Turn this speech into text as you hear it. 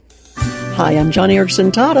Hi, I'm Joni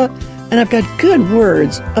Eareckson Tada, and I've got good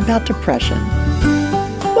words about depression.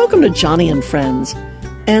 Welcome to Joni and Friends.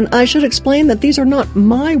 And I should explain that these are not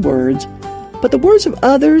my words, but the words of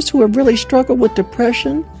others who have really struggled with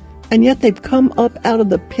depression, and yet they've come up out of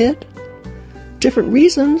the pit. Different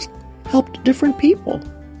reasons helped different people.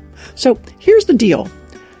 So here's the deal.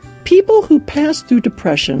 People who passed through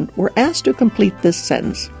depression were asked to complete this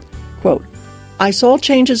sentence. Quote, I saw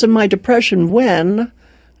changes in my depression when...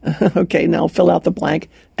 Okay, now fill out the blank,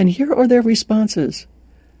 and here are their responses.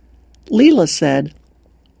 Leela said,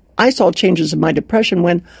 I saw changes in my depression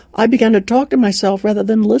when I began to talk to myself rather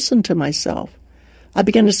than listen to myself. I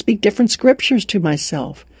began to speak different scriptures to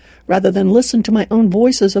myself rather than listen to my own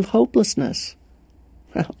voices of hopelessness.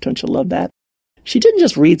 Well, don't you love that? She didn't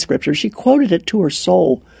just read scripture, she quoted it to her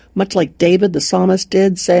soul, much like David the psalmist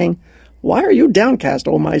did, saying, Why are you downcast,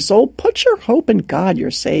 O my soul? Put your hope in God, your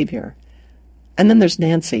Savior. And then there's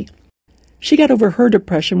Nancy. She got over her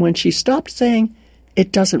depression when she stopped saying,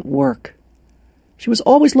 it doesn't work. She was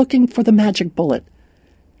always looking for the magic bullet.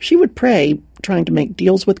 She would pray, trying to make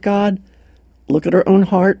deals with God, look at her own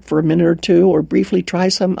heart for a minute or two, or briefly try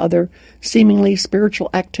some other seemingly spiritual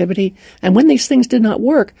activity. And when these things did not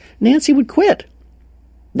work, Nancy would quit.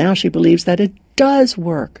 Now she believes that it does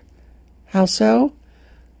work. How so?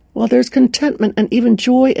 Well, there's contentment and even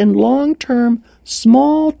joy in long-term,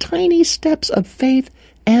 small, tiny steps of faith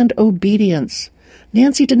and obedience.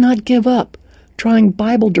 Nancy did not give up, trying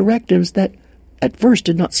Bible directives that at first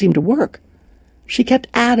did not seem to work. She kept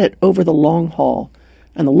at it over the long haul,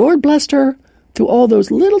 and the Lord blessed her through all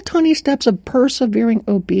those little tiny steps of persevering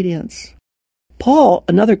obedience. Paul,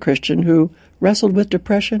 another Christian who wrestled with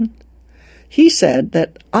depression, he said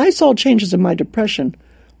that I saw changes in my depression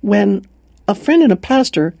when a friend and a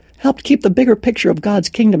pastor helped keep the bigger picture of God's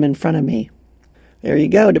kingdom in front of me. There you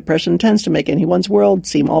go. Depression tends to make anyone's world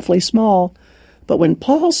seem awfully small. But when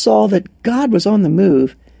Paul saw that God was on the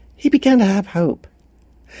move, he began to have hope.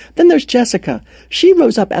 Then there's Jessica. She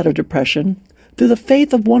rose up out of depression through the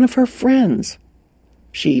faith of one of her friends.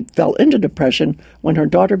 She fell into depression when her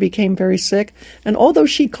daughter became very sick, and although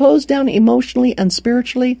she closed down emotionally and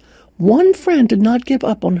spiritually, one friend did not give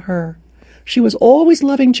up on her. She was always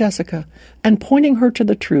loving Jessica and pointing her to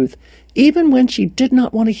the truth, even when she did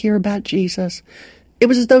not want to hear about Jesus. It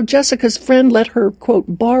was as though Jessica's friend let her, quote,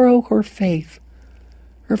 borrow her faith.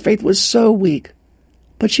 Her faith was so weak,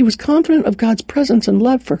 but she was confident of God's presence and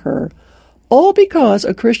love for her, all because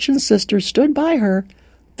a Christian sister stood by her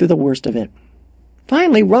through the worst of it.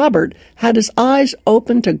 Finally, Robert had his eyes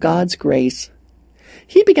open to God's grace.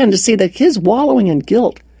 He began to see that his wallowing in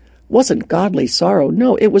guilt wasn't godly sorrow.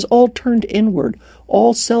 No, it was all turned inward,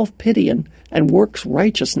 all self-pity and works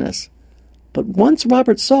righteousness. But once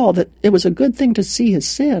Robert saw that it was a good thing to see his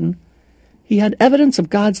sin, he had evidence of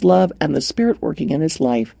God's love and the Spirit working in his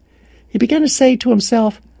life. He began to say to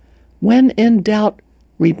himself, when in doubt,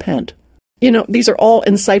 repent. You know, these are all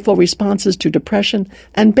insightful responses to depression,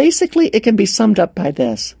 and basically it can be summed up by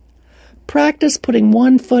this. Practice putting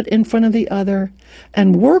one foot in front of the other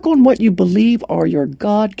and work on what you believe are your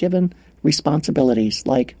God-given responsibilities,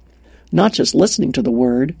 like not just listening to the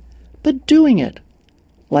word, but doing it,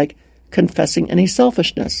 like confessing any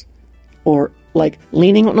selfishness, or like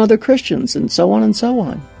leaning on other Christians, and so on and so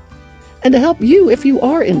on. And to help you if you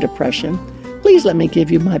are in depression, please let me give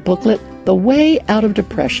you my booklet, The Way Out of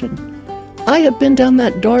Depression. I have been down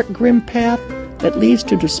that dark, grim path that leads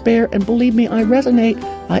to despair, and believe me, I resonate.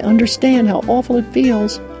 I understand how awful it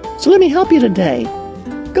feels. So let me help you today.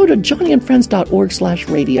 Go to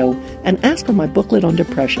joniandfriends.org/radio and ask for my booklet on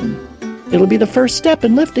depression. It'll be the first step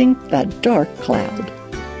in lifting that dark cloud.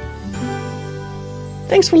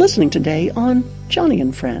 Thanks for listening today on Joni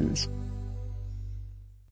and Friends.